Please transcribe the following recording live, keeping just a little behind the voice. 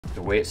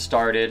The way it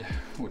started,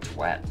 ooh, it's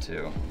wet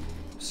too.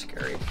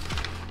 Scary,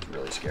 it's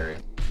really scary.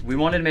 We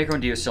wanted to make our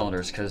own Dio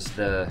cylinders because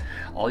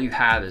all you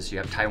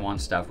have Taiwan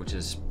stuff, which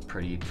is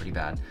pretty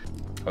bad.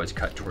 Always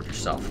cut toward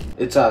yourself.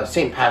 It's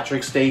St.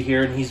 Patrick's Day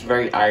here, and he's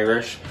very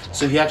Irish,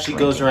 so he actually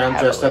goes around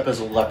dressed up as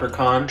a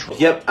leprechaun.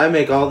 Yep, I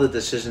make all the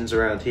decisions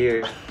around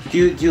here.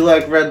 Do you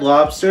like Red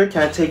Lobster?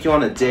 Can I take you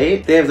on a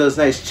date? They have those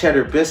nice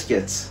cheddar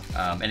biscuits.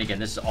 And again,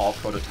 this is all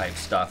prototype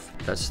stuff.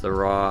 That's the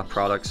raw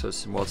product, so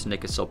it's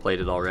nickel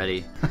plated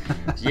already.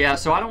 Yeah,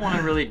 so I don't want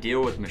to really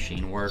deal with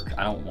machine work.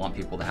 I don't want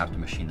people to have to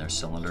machine their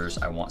cylinders.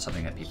 I want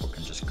something that people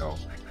can just go.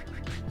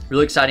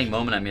 Really exciting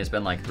moment. I mean, it's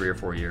been like 3 or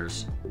 4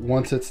 years.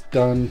 Once it's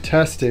done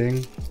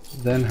testing,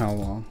 then how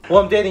long?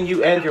 Well, I'm dating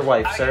you and your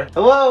wife, sir.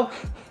 Hello?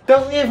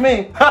 Don't leave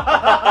me!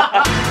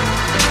 Oh,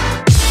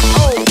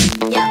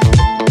 yeah.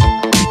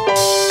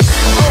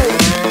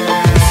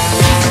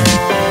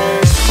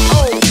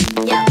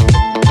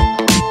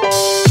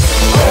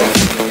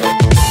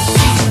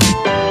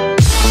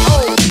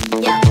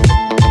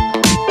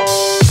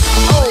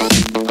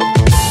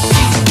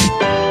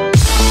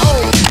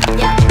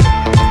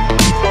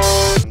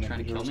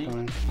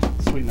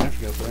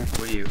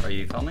 Are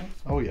you filming?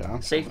 Oh yeah.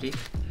 Safety.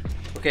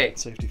 Okay.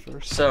 Safety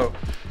first. So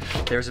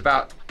there's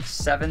about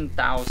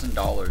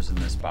 $7,000 in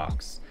this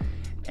box,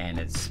 and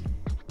when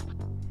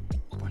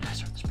did I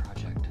start this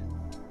project?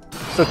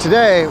 So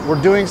today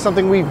we're doing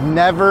something we've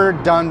never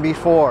done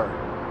before.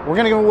 We're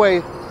gonna give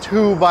away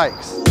 2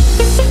 bikes.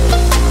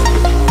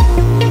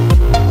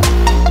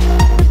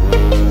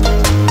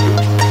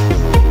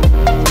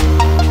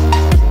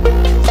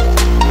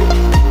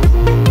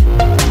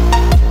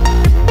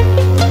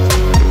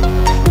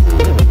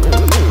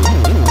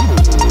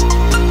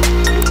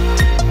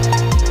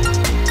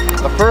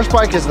 First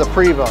bike is the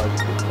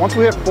Pre-Bug. Once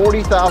we hit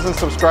 40,000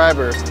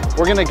 subscribers,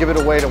 we're gonna give it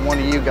away to one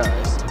of you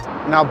guys.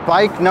 Now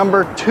bike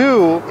number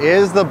 2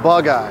 is the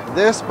Bug Eye.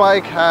 This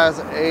bike has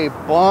a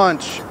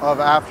bunch of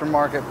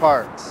aftermarket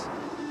parts.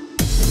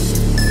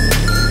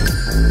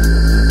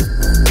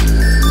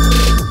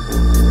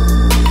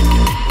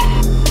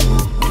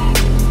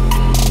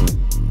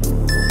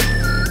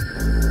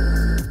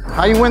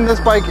 How you win this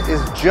bike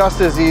is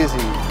just as easy.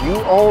 You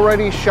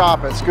already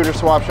shop at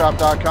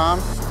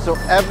Scooterswapshop.com. So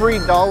every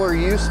dollar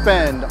you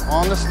spend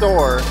on the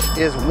store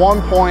is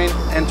 1 point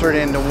entered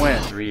in to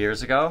win. 3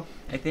 years ago,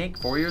 I think,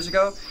 4 years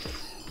ago,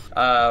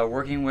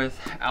 working with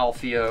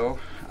Alfio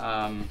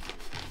in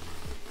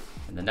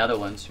the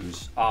Netherlands,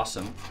 who's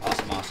awesome.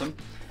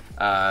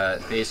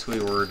 Basically,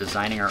 we're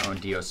designing our own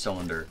Dio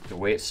cylinder. The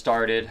way it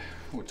started,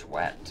 ooh, it's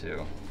wet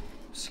too.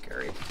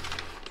 Scary,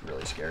 it's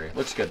really scary.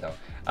 Looks good though.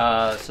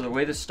 So the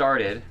way this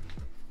started,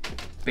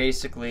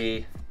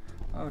 basically,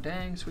 oh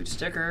dang, sweet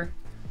sticker.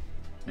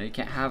 No, you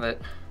can't have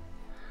it.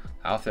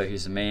 Alfio,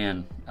 he's a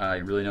man.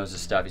 He really knows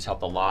his stuff. He's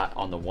helped a lot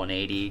on the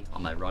 180,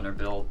 on my runner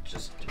build.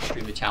 Just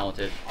extremely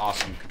talented,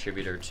 awesome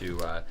contributor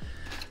to,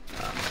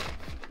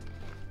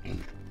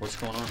 what's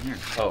going on here?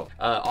 Oh,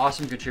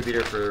 awesome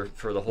contributor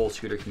for the whole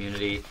scooter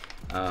community.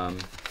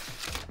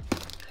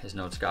 His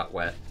notes got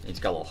wet. He's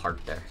got a little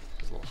heart there.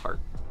 His little heart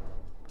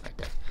right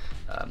there.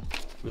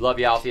 We love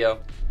you, Alfio.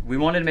 We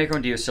wanted to make our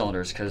own Dio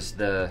cylinders because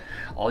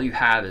all you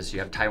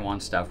have Taiwan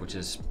stuff, which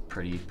is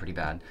pretty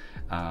bad.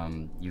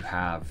 You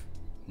have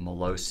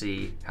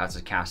Melosi has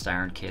a cast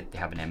iron kit. They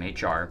have an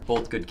MHR.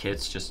 Both good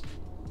kits, just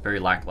very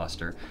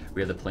lackluster.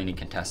 We have the Polini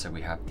Contessa.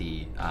 We have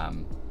the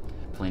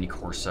Polini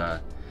Corsa.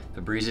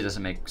 Blvd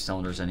doesn't make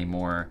cylinders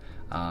anymore.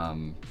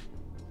 I'm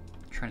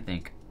trying to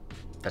think.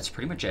 That's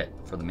pretty much it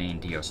for the main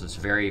Dio. So it's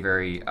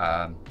very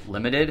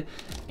limited,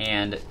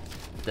 and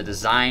the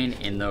design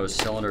in those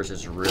cylinders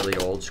is really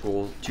old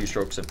school. Two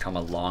strokes have come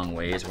a long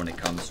ways when it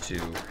comes to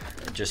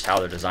just how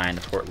they're designed,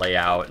 the port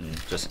layout,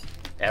 and just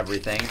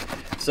everything.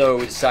 So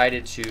we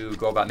decided to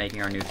go about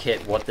making our new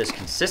kit. What this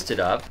consisted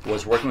of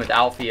was working with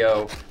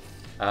Alfio.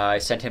 I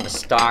sent him a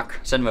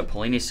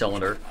Polini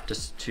cylinder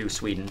just to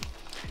Sweden,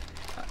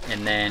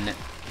 and then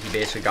he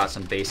basically got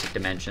some basic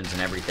dimensions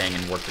and everything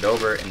and worked it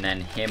over, and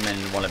then him and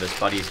one of his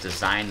buddies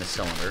designed the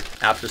cylinder.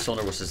 After the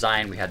cylinder was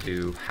designed, we had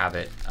to have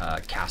it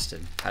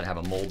casted, had to have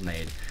a mold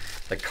made.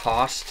 The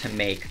cost to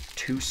make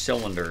 2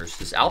 cylinders,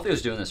 this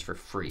Alfio's doing this for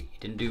free.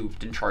 He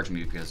didn't charge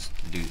me because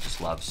the dude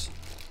just loves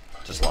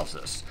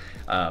this.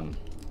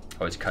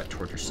 Always cut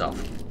toward yourself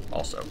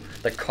also.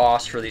 The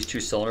cost for these 2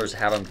 cylinders to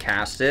have them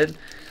casted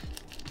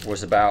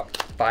was about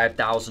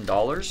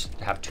 $5,000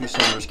 to have 2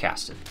 cylinders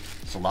casted.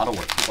 It's a lot of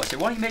work. People say,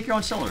 why don't you make your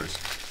own cylinders?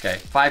 Okay,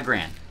 $5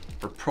 grand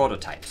for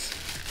prototypes.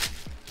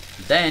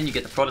 Then you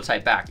get the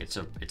prototype back. It's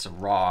a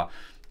raw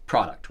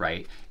product,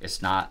 right?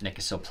 It's not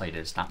nickel plated,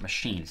 it's not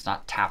machined, it's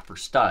not tapped for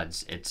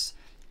studs. It's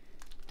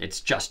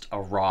just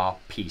a raw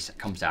piece that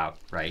comes out,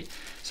 right?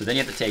 So then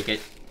you have to take it,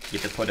 you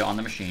have to put it on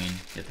the machine,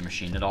 you have to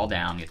machine it all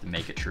down, you have to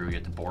make it true, you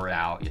have to bore it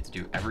out, you have to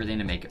do everything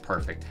to make it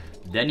perfect.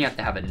 Then you have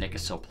to have it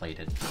nickel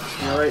plated.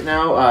 Right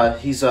now,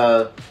 it's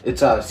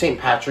St.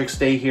 Patrick's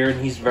Day here,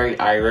 and he's very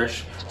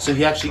Irish, so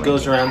he actually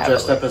goes around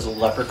dressed up as a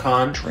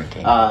leprechaun,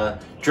 drinking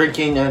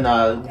and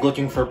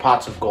looking for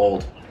pots of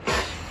gold.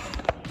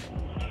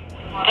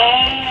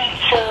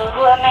 So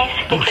who am I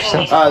speaking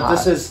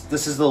with?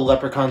 This is the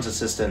leprechaun's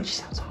assistant. She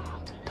sounds so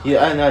hot.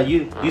 Yeah, I know.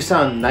 You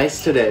sound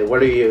nice today.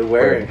 What are you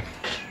wearing?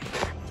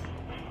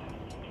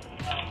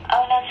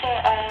 Oh no,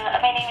 sir.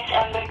 My name is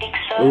Amber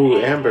Dixon. Ooh,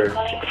 Amber. We're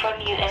calling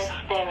from US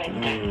Director.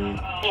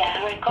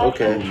 Yeah, we're calling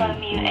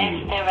from US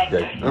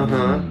Director.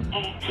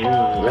 So,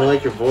 I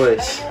like your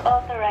voice. Are you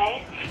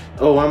authorized?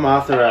 Oh, I'm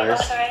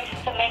authorized. Are you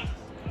authorized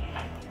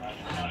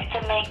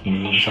to make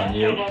decisions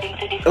regarding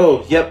to this?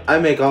 Oh, yep. I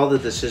make all the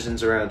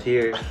decisions around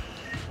here.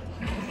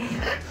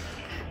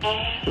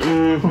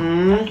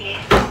 Okay.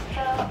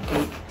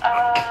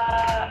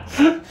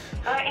 So,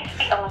 where is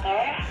the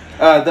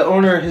owner? The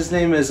owner, his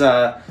name is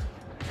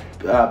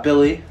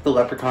Billy, the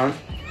leprechaun.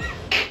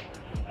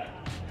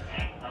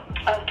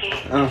 Okay.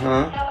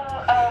 Uh-huh. So,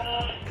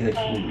 can I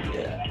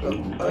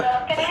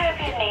have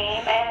your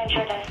name and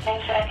your last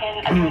name so I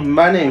can...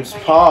 My name's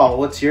Paul.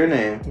 What's your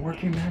name?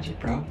 Work your magic,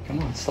 bro. Come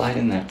on, slide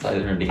in there. Slide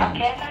in her DMs.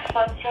 Okay,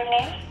 what's your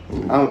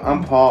name?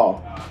 I'm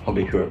Paul. I'll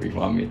be whoever you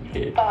want me to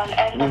be. Paul,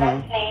 and the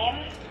last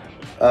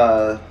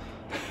name?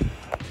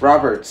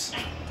 Roberts.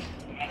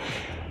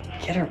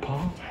 Get her,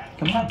 Paul.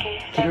 Come on.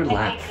 Okay. Get her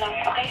laugh.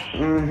 Okay.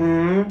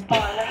 Mm-hmm.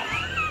 Paul,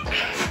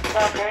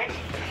 Robert,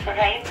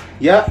 right?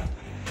 Yep.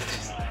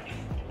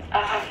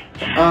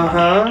 Again,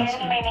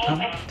 my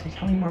name is...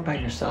 Tell me more about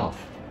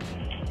yourself.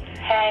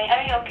 Hi,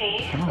 are you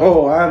okay?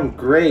 Oh, I'm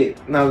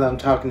great now that I'm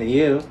talking to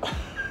you.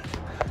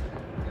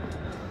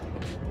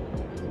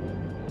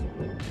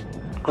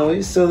 Oh,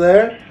 you still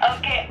there?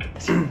 Okay.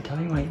 Tell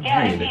me why you're Yeah,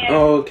 I'm married. here.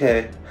 Oh,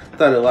 okay. I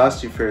thought I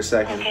lost you for a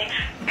second. Okay.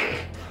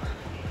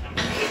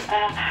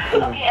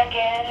 Okay,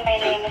 again, my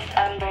name is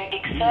Amber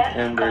Dixon.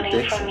 Amber calling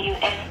Dixon. from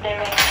US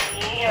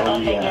Directory. You're Oh,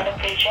 on the yeah. yellow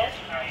pages.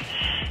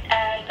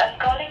 And I'm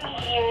calling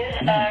you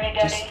regarding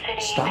to the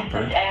stop her.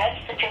 business ads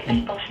that have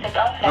been posted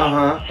online.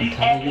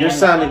 Uh-huh. You're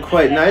sounding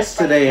quite nice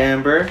today,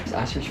 Amber.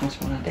 Ask her if she wants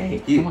to go on a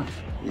date. You- Come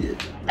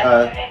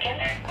on.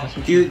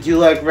 Again? Do you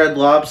like Red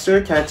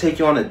Lobster? Can I take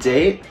you on a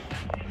date?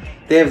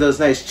 They have those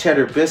nice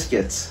cheddar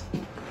biscuits.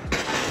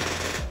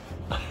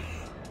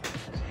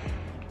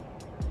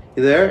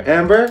 You there,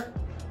 Amber?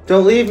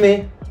 Don't leave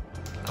me.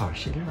 Oh,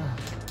 she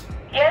left.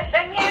 Yes,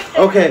 I'm here.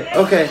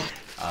 Okay.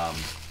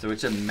 So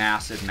it's a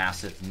massive,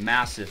 massive,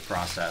 massive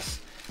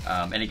process.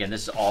 And again,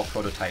 this is all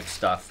prototype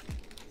stuff.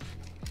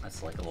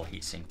 That's like a little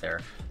heat sink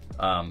there.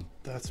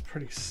 That's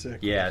pretty sick.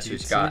 Yeah, so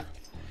it's got...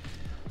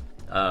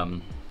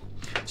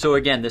 so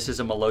again, this is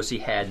a Melosi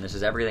head, and this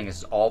is everything. This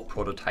is all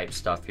prototype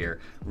stuff here.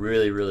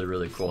 Really, really,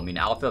 really cool. I mean,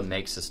 Alfio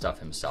makes this stuff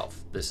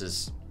himself. This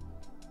is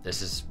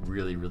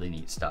really, really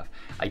neat stuff.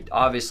 We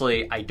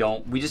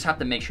just have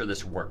to make sure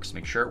this works.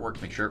 Make sure it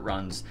works, make sure it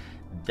runs.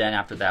 Then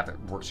after that, if it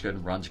works good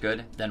and runs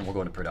good, then we'll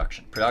go into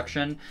production.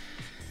 Production,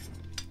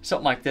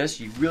 something like this,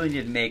 you really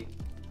need to make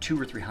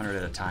 200 or 300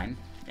 at a time.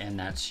 And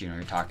that's,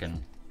 you're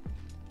talking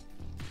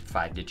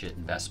 5-digit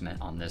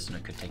investment on this, and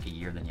it could take a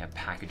year. Then you have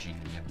packaging,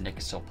 and you have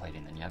nickel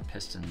plating, then you have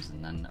pistons,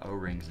 and then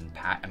O-rings, and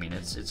I mean,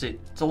 it's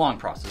a long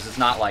process. It's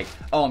not like,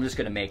 oh, I'm just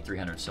gonna make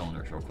 300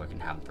 cylinders real quick and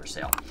have them for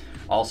sale.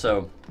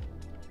 Also,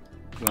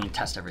 we want to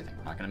test everything.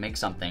 We're not going to make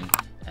something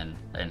and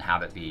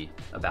have it be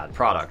a bad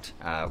product.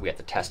 We have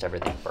to test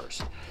everything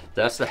first.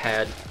 That's the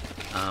head.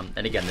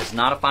 And again, this is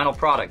not a final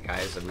product,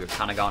 guys. We've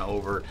kind of gone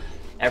over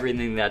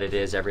everything that it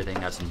is, everything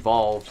that's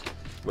involved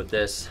with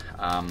this.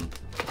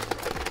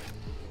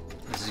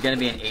 This is going to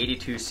be an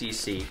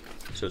 82cc,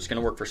 so it's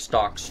going to work for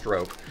stock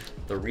stroke.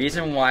 The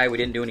reason why we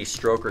didn't do any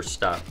stroker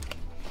stuff,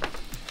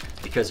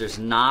 because there's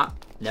never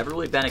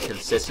really been a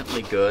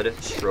consistently good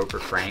stroker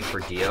crank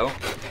for Dio.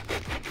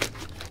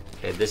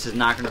 Okay, this is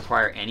not going to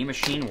require any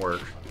machine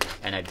work,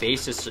 and I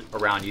base this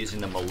around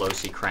using the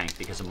Melosi crank,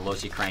 because the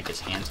Melosi crank is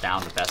hands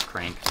down the best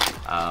crank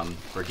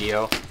for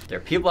Dio. There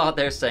are people out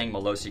there saying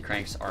Melosi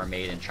cranks are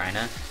made in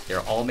China.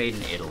 They're all made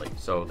in Italy,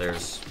 so they're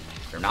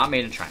not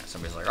made in China.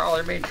 Somebody's like, oh,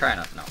 they're made in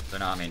China. No, they're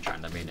not made in China,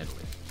 they're made in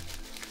Italy.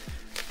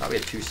 Probably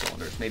have 2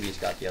 cylinders, maybe he's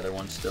got the other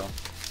one still.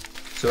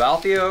 So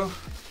Alfio,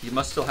 he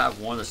must still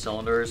have one of the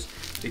cylinders,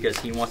 because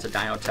he wants a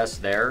dyno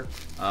test there.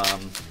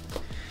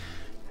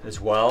 As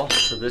well.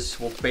 So this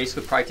will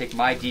basically probably take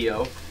my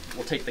Dio.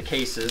 We'll take the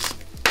cases.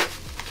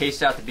 Cases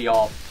have to be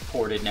all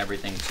ported and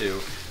everything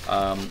too.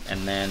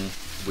 And then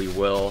we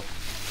will...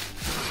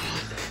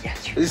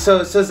 So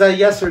is that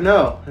yes or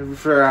no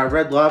for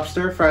Red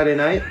Lobster Friday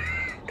night?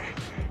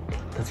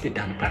 Let's get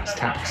down to brass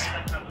tacks.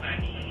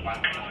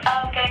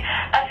 Okay.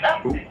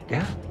 Ooh,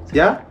 yeah?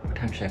 Yeah? What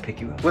time should I pick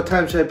you up? What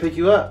time should I pick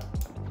you up?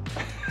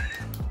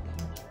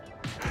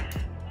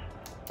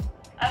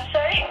 I'm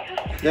sorry?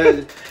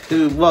 Yeah,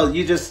 dude, well,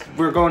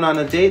 we're going on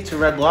a date to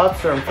Red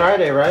Lobster on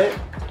Friday, right?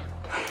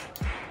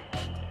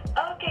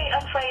 Okay,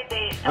 on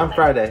Friday. On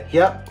Friday,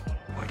 yep.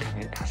 What time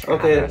is it?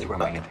 Okay. Where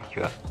am I going to pick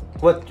you up?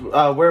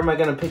 Where am I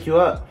going to pick you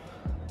up,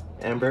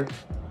 Amber?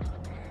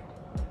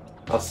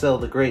 I'll sail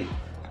the great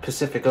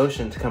Pacific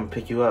Ocean to come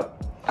pick you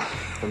up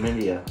from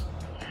India.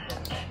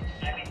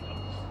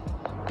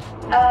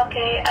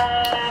 Okay,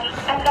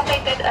 I'm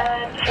located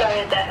in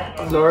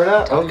Florida.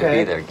 Florida? Tell her to Okay.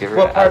 be there. Give her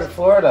What part of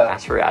Florida?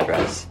 Ask for her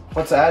address.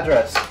 What's the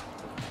address?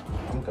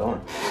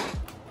 going.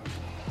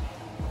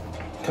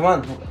 Come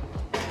on.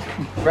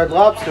 Red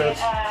Lobster.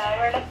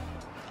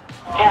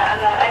 Yeah,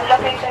 I'm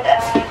located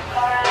at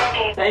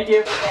Coral. Thank you.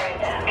 Okay.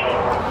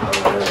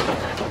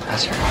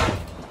 That's her.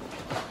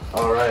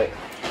 All right.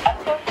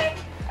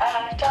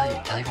 Tell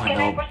you Can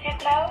I proceed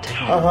now?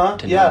 Uh-huh.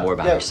 To know more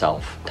about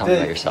yourself. Tell me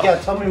about yourself. Yeah,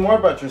 tell me more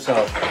about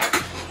yourself.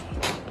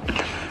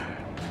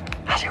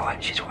 Ask her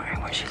what she's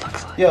wearing, what she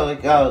looks like. Yeah,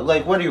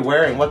 like what are you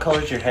wearing? What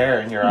color's your hair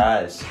and your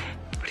eyes?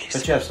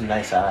 But you have some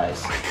nice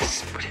eyes.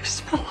 What do you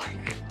smell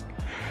like?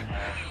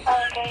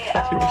 Okay,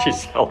 Tell me what she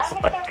smells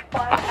like. I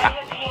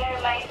have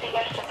here my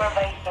senior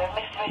supervisor,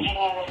 Miss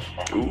Virginia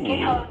Wilson.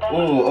 Please hold on.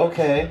 Ooh,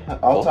 okay.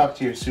 I'll talk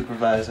to your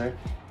supervisor.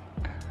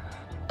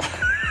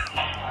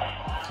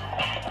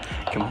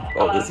 Come on.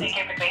 Oh, this is... Thank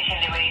you for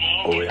patiently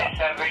waiting. Oh, This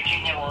yeah. is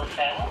Virginia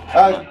Wilson.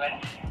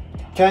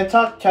 Can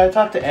I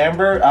talk to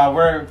Amber?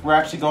 We're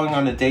actually going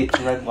on a date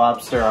to Red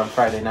Lobster on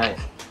Friday night,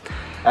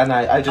 and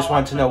I just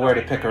want to know where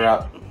to pick her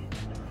up.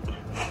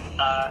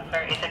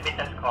 Sir, it's a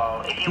business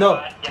call. If you No,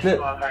 want, just no.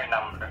 call her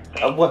number.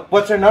 Okay?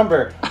 What's her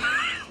number?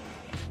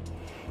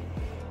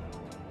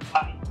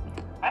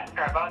 Ask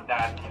her about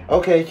that.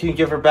 Okay, can you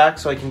give her back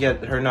so I can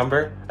get her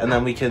number, and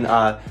then we can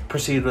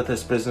proceed with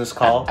this business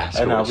call, Ask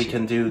her and what we she-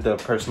 can do the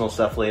personal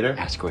stuff later.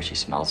 Ask her what she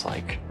smells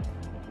like.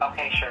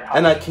 Okay, sure.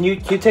 And can you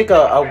take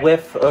a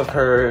whiff of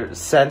her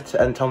scent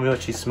and tell me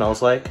what she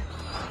smells like?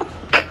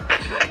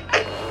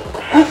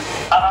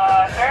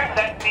 Sir,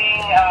 that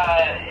being,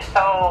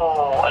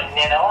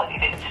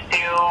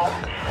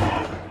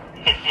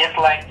 it's just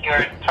like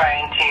you're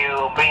trying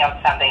to bring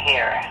out something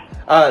here.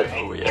 Oh,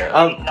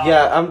 yeah.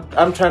 Yeah,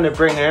 I'm trying to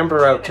bring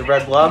Amber out to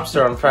Red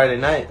Lobster on Friday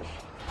night.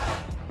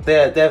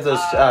 They have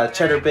those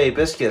Cheddar Bay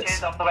biscuits.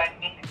 She's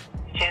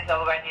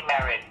already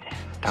married.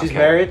 Don't She's care.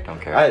 married.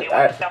 Don't care.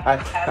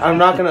 I'm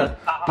not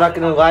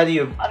gonna lie to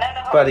you,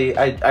 buddy.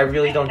 I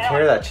really don't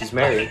care that she's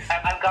married.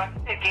 I'm going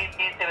to give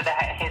you to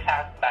his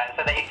husband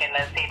so that you can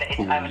see that it's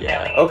Ooh, I'm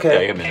yeah. telling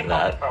Okay. Yeah, I'm into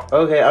that.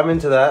 Okay, I'm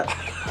into that.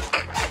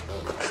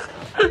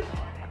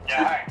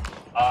 Yeah,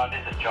 hi.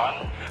 This is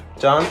John.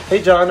 John?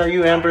 Hey, John, are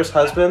you Amber's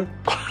husband?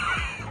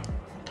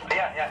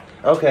 Yeah.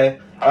 Okay.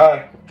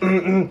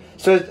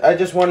 So I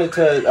just wanted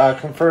to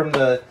confirm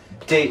the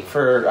date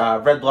for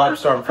Red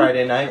Lobster on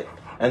Friday night,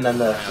 and then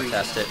the...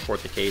 Test it,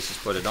 port the cases,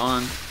 put it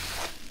on.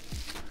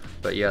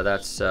 But yeah,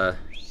 that's the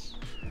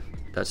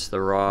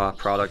raw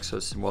product. So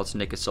it's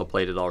nickel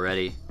plated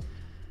already.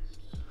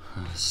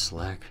 Oh,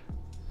 slick.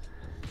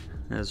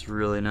 That's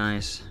really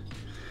nice.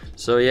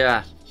 So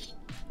yeah,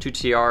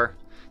 2TR.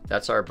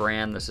 That's our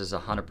brand. This is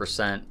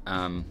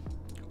 100%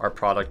 our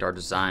product, our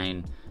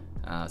design.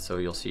 So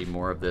you'll see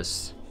more of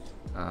this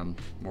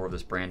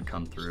brand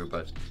come through.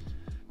 But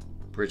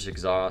bridge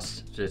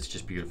exhaust, it's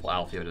just beautiful.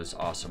 Alfio does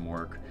awesome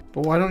work.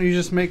 But why don't you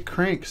just make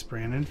cranks,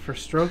 Brandon, for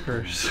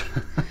strokers?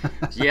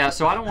 Yeah,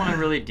 so I don't want to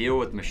really deal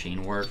with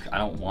machine work. I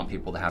don't want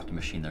people to have to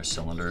machine their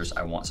cylinders.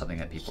 I want something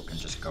that people can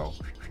just go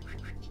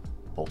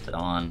bolt it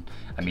on.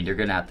 I mean, you're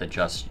gonna have to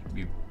adjust.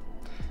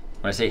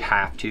 When I say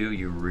have to,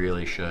 you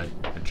really should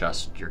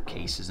adjust your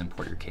cases,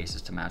 import your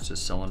cases to match this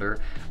cylinder.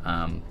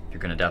 You're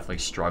gonna definitely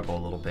struggle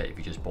a little bit if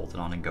you just bolt it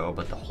on and go,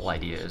 but the whole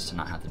idea is to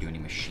not have to do any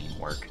machine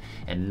work.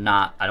 And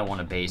I don't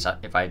wanna base,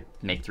 if I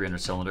make 300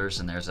 cylinders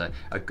and there's a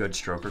good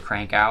stroker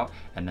crank out,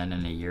 and then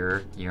in a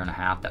year and a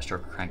half, that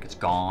stroker crank is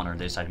gone, or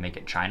they decide to make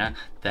it in China,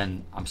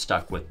 then I'm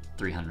stuck with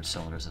 300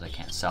 cylinders that I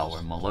can't sell.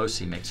 Where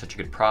Malossi makes such a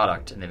good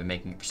product, and they've been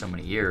making it for so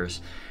many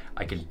years,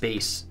 I can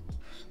base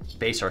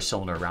our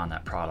cylinder around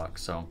that product.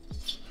 So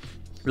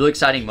really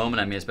exciting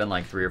moment. I mean, it's been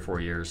like 3 or 4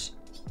 years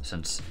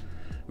since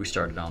we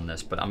started on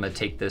this, but I'm gonna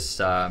take this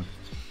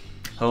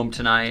home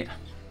tonight.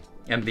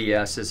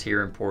 MVS is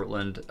here in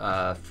Portland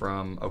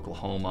from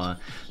Oklahoma,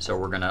 so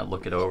we're gonna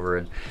look it over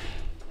and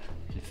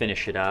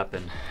finish it up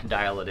and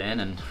dial it in,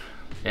 and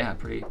yeah,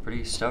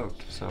 pretty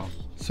stoked.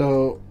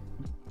 So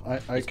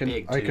I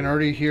can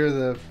already hear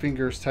the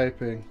fingers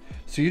typing.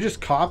 So you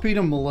just copied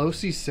a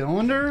Malossi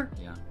cylinder?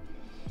 Yeah.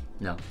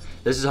 No,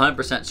 this is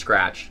 100%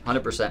 scratch,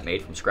 100%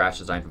 made from scratch,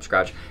 designed from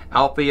scratch.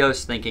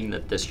 Alfio's thinking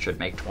that this should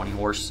make 20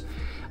 horse.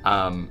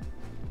 To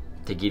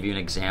give you an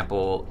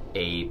example,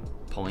 a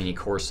Polini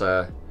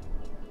Corsa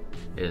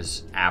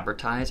is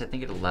advertised, I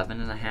think, at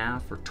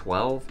 11.5 or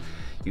 12.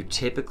 You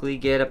typically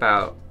get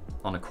about,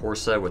 on a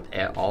Corsa with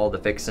all the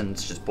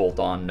fixings, just bolt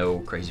on, no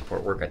crazy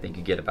port work, I think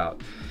you get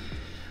about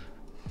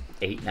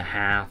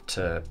 8.5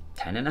 to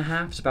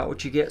 10.5 is about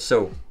what you get.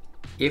 So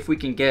if we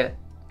can get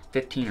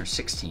 15 or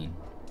 16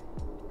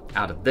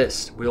 out of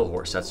this wheel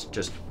horse, that's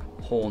just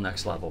whole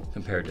next level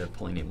compared to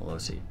Polini and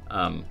Malossi.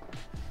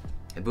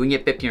 If we can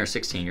get 15 or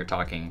 16, you're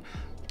talking,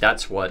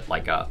 that's what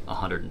like a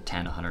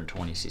 110,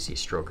 120 cc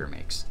stroker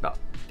makes, about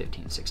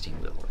 15,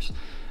 16 wheel horse.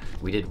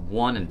 We did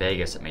one in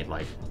Vegas that made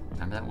like,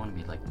 remember that one? It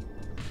made like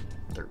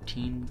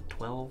 13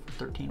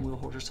 wheel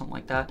horse or something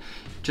like that.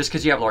 Just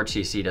because you have large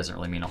CC doesn't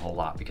really mean a whole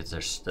lot, because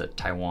the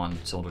Taiwan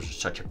cylinders are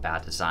such a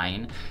bad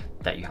design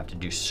that you have to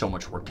do so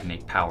much work to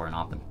make power, and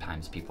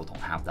oftentimes people don't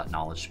have that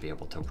knowledge to be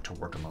able to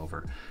work them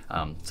over.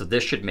 So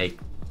this should make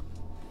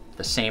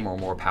the same or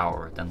more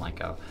power than like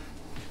a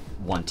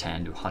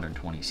 110 to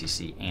 120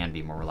 cc and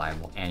be more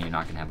reliable, and you're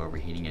not going to have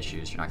overheating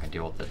issues. You're not going to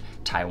deal with the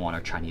Taiwan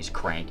or Chinese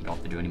crank. You don't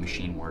have to do any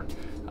machine work.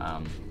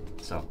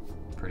 So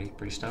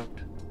pretty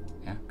stoked.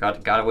 Yeah,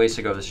 got a ways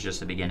to go. This is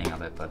just the beginning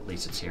of it, but at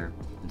least it's here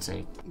and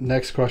safe.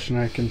 Next question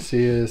I can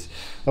see is,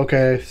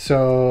 okay,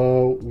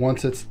 so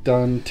once it's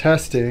done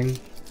testing,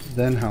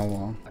 then how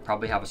long? I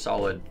probably have a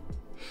solid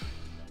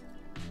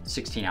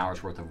 16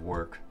 hours worth of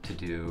work to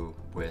do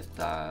with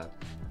the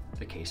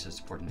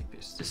cases,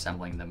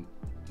 assembling them,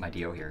 my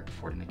DO here,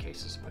 porting the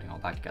cases, putting it all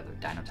back together,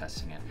 dyno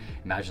testing it.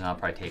 Imagine that'll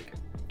probably take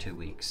 2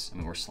 weeks. I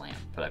mean, we're slammed,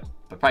 but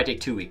probably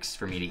take 2 weeks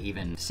for me to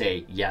even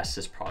say, yes,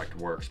 this product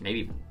works, maybe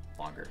even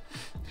longer.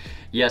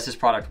 Yes, this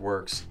product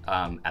works.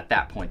 At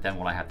that point, then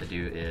what I have to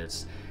do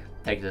is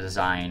take the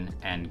design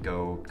and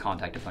go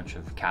contact a bunch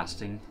of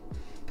casting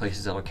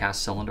places that'll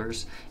cast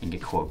cylinders and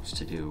get quotes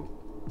to do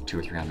 200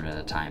 or 300 at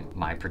a time.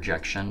 My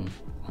projection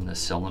on this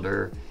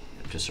cylinder,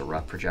 just a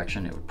rough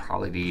projection, it would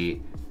probably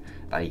be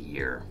about a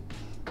year.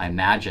 I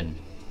imagine,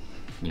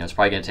 you know, it's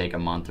probably gonna take a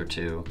month or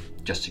two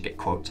just to get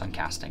quotes on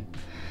casting.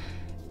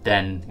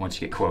 Then once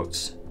you get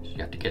quotes, you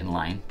have to get in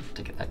line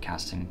to get that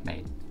casting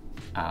made.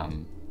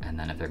 And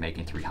then if they're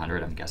making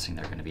 300, I'm guessing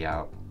they're gonna be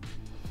out,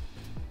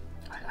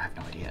 I have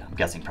no idea. I'm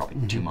guessing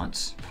probably 2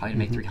 months, probably to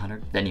make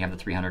 300. Then you have the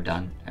 300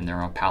 done and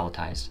they're all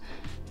palletized.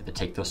 You have to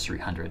take those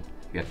 300,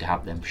 you have to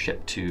have them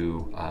shipped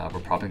to,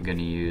 we're probably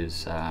gonna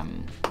use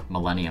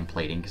Millennium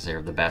plating because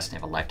they're the best, they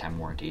have a lifetime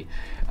warranty.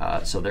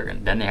 So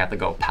then they have to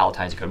go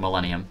palletize, go to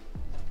Millennium.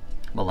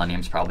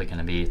 Millennium's probably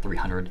gonna be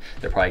 300.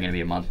 They're probably gonna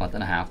be a month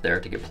and a half there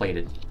to get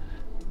plated.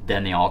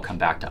 Then they all come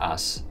back to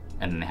us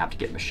and then they have to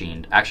get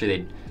machined.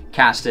 Actually, they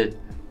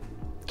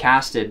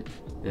casted,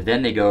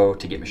 then they go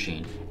to get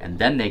machined, and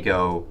then they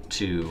go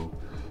to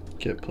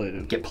Get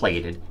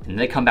plated, and then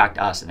they come back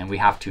to us, and then we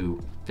have to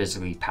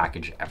physically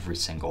package every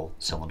single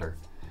cylinder.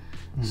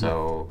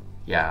 So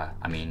yeah,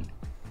 I mean,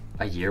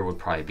 a year would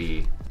probably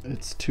be...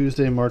 It's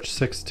Tuesday, March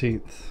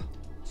 16th.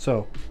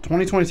 So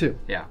 2022.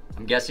 Yeah,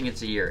 I'm guessing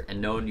it's a year. And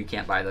no, you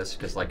can't buy this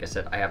because, like I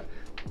said, I have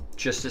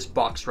just this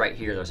box right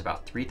here. There's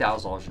about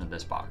 $3,000 into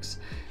this box,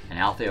 and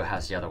Alfio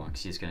has the other one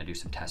because he's going to do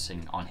some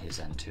testing on his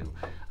end too.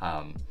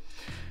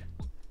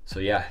 So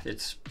yeah,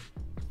 it's,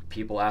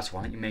 people ask,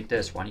 why don't you make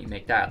this? Why don't you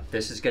make that?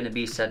 This is going to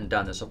be said and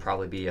done. This will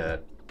probably be a,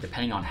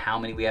 depending on how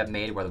many we have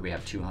made, whether we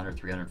have 200,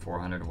 300,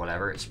 400,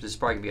 whatever, this is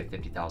probably gonna be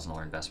a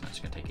 $50,000 investment. It's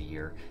gonna take a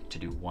year to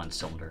do one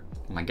cylinder.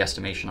 My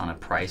guesstimation on a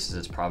price is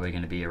it's probably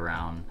gonna be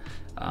around,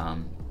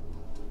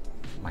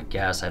 my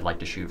guess, I'd like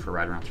to shoot for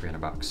right around 300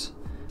 bucks,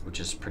 which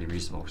is pretty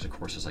reasonable because of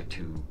course it's like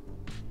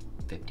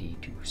 250,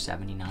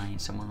 279,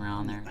 somewhere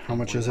around there. How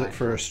much is it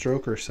for a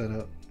stroker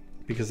setup?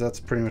 Because that's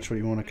pretty much what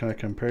you want to kind of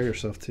compare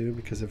yourself to,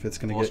 because if it's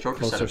going to get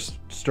closer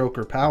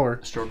stroker power. A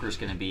stroker is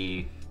going to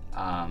be,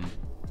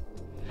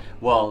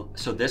 well,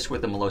 so this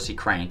with the Melosi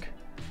crank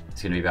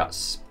is going to be about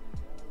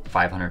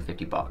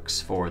 550 bucks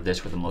for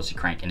this with the Melosi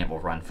crank, and it will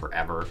run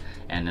forever.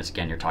 And this,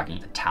 again, you're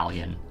talking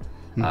Italian.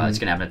 It's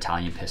going to have an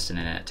Italian piston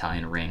and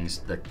Italian rings.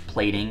 The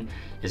plating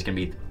is going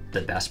to be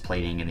the best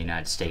plating in the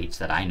United States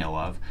that I know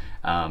of.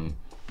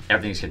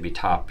 Everything's going to be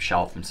top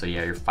shelf, and so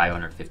yeah, you're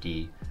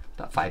 550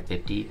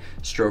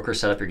 stroker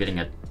setup. You're getting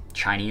a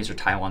Chinese or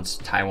Taiwan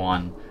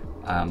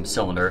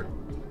cylinder,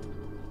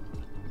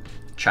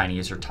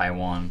 Chinese or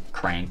Taiwan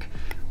crank.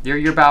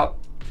 You're about,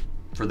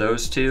 for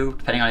those two,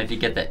 depending on if you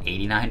get the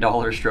 $89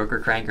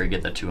 stroker crank or you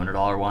get the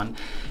 $200 one,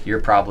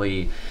 you're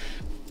probably,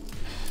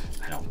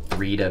 I don't know,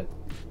 $300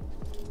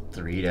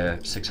 to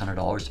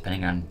 $600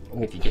 depending on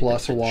if you get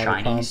plus the a water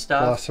Chinese pump,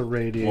 stuff. plus a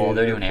radiator. Well,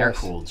 they're doing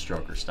air-cooled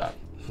stroker stuff.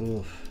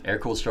 Oof.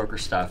 Air-cooled stroker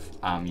stuff,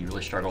 you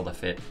really struggle to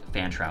fit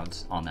fan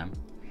shrouds on them.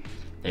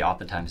 They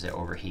oftentimes, they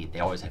overheat.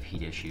 They always have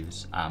heat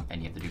issues, and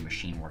you have to do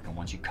machine work. And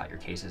once you cut your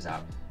cases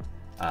out,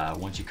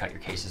 you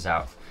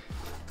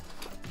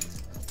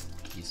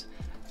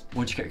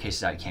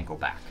can't go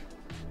back.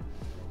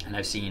 And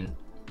I've seen,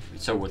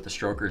 so with the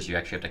strokers, you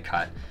actually have to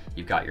cut.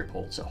 You've got your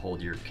bolts that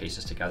hold your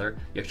cases together.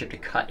 You actually have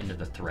to cut into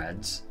the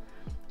threads.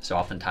 So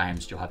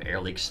oftentimes you'll have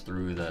air leaks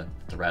through the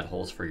thread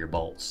holes for your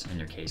bolts in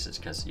your cases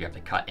because you have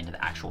to cut into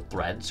the actual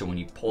thread. So when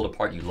you pull it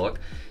apart, you look,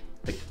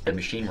 the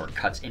machine work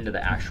cuts into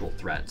the actual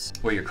threads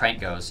where your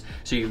crank goes.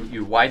 So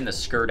you widen the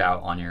skirt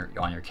out on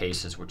your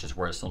cases, which is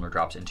where the cylinder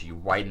drops into. You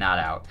widen that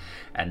out,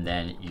 and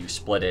then you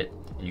split it,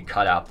 and you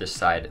cut out this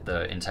side,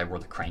 the inside where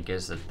the crank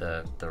is,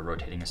 the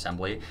rotating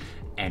assembly,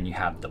 and you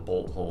have the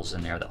bolt holes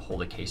in there that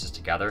hold the cases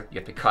together. You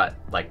have to cut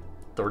like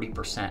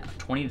 30%,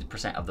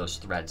 20% of those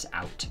threads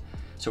out.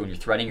 So when you're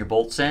threading your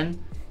bolts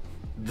in,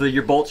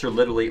 your bolts are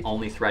literally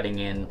only threading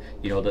in,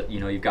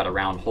 you've got a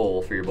round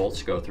hole for your bolts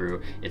to go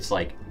through. It's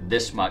like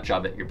this much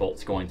of it your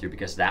bolt's going through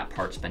because that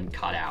part's been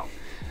cut out.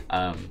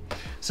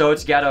 So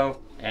it's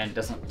ghetto and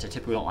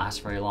typically don't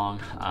last very long.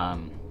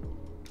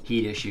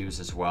 Heat issues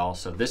as well.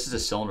 So this is a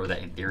cylinder that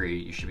in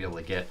theory you should be able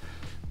to get,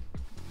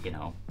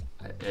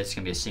 it's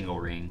gonna be a single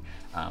ring.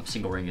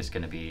 Single ring is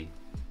gonna be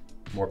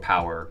more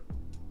power.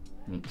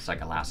 It's not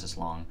gonna last as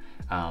long.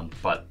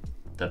 But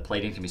the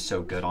plating can be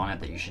so good on it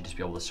that you should just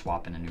be able to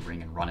swap in a new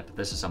ring and run it. But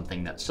this is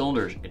something that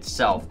cylinders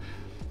itself,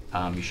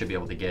 you should be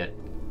able to get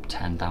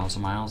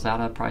 10,000 miles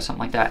out of, probably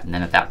something like that. And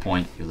then at that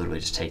point, you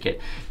literally just take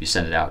it, you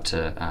send it out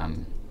to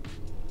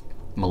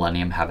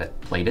Millennium, have it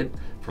plated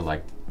for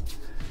like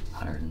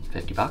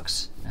 150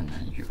 bucks, and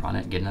then you run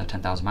it and get another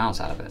 10,000 miles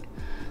out of it.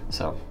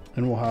 So.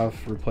 And we'll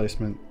have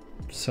replacement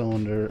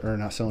cylinder, or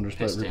not cylinders,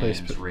 but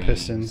replacement rings,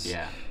 pistons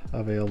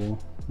available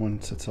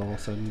once it's all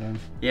said and done.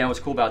 Yeah, what's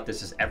cool about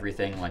this is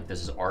everything, like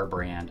this is our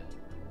brand.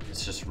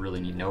 It's just really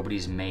neat. Nobody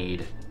in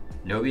the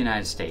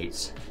United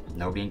States,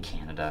 nobody in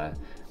Canada,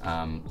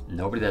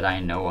 nobody that I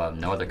know of,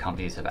 no other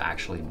companies have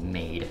actually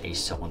made a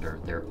cylinder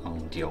their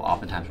own deal.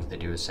 Oftentimes what they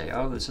do is say,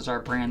 oh, this is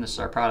our brand, this is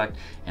our product,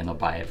 and they'll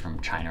buy it from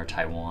China or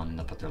Taiwan and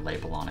they'll put their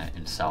label on it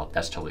and sell it.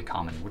 That's totally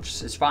common,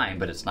 which is fine,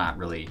 but it's not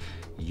really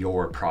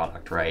your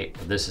product, right?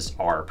 This is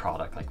our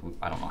product. Like,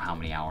 I don't know how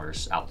many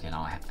hours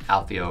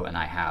Alfio and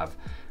I have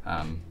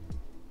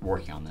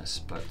working on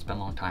this, but it's been a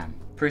long time.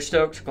 Pretty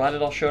stoked, glad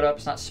it all showed up.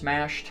 It's not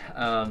smashed.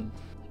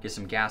 Get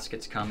some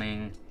gaskets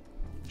coming.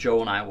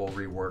 Joe and I will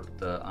rework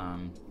the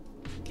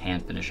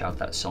hand finish out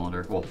that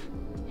cylinder. Well,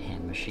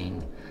 hand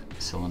machine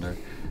cylinder.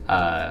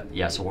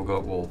 Yeah, so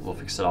we'll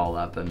fix it all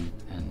up and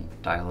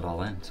dial it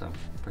all in. So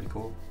pretty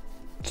cool.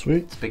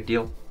 Sweet. It's a big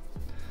deal.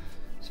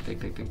 It's a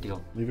big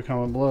deal. Leave a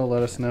comment below.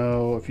 Let us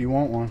know if you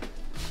want one.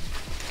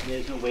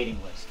 There's no waiting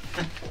list.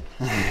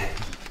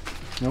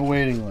 No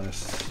waiting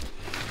list.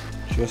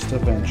 Just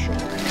eventually.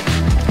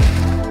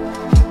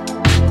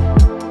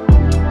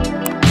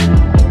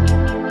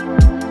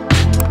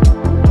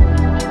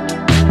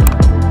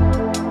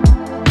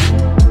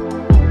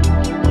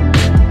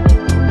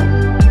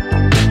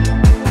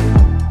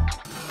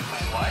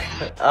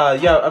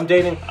 Yeah, I'm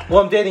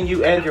dating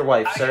you and your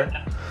wife, sir.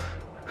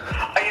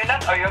 Are you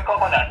not? Are you a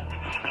coconut?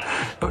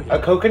 A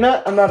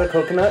coconut? I'm not a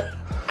coconut.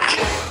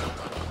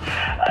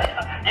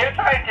 You're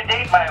trying to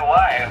date my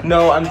wife.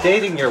 No, I'm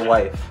dating your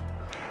wife.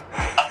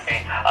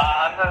 Okay.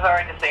 I'm so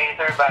sorry to say,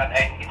 sir, but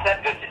it's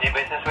not good to do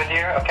business with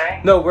you. Okay?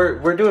 No,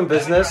 we're doing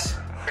business.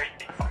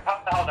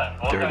 Hold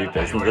on. Dirty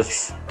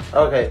business.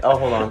 Okay. Oh,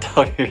 hold on.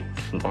 Tell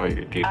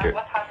your teacher.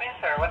 What happened,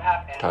 sir? What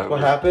happened?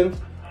 What happened?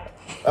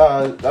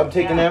 I'm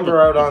taking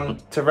Amber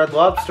out to Red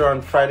Lobster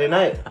on Friday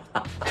night.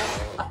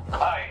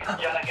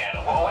 John again.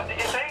 What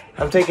did you say?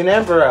 I'm taking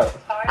Amber out.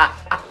 Sorry.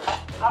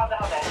 Hold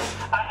on.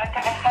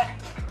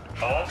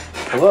 Hello?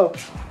 Hello?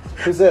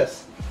 Who's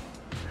this?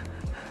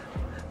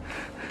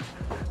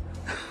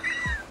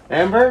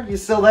 Amber, you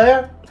still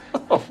there?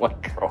 Oh my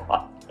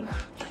god.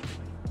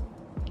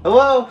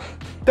 Hello?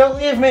 Don't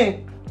leave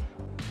me!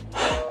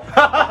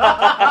 That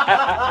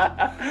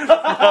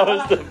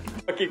was the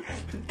fucking...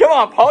 Come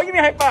on, Paul, give me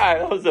a high five.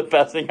 That was the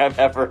best thing I've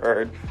ever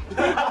heard.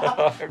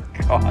 Oh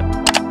god.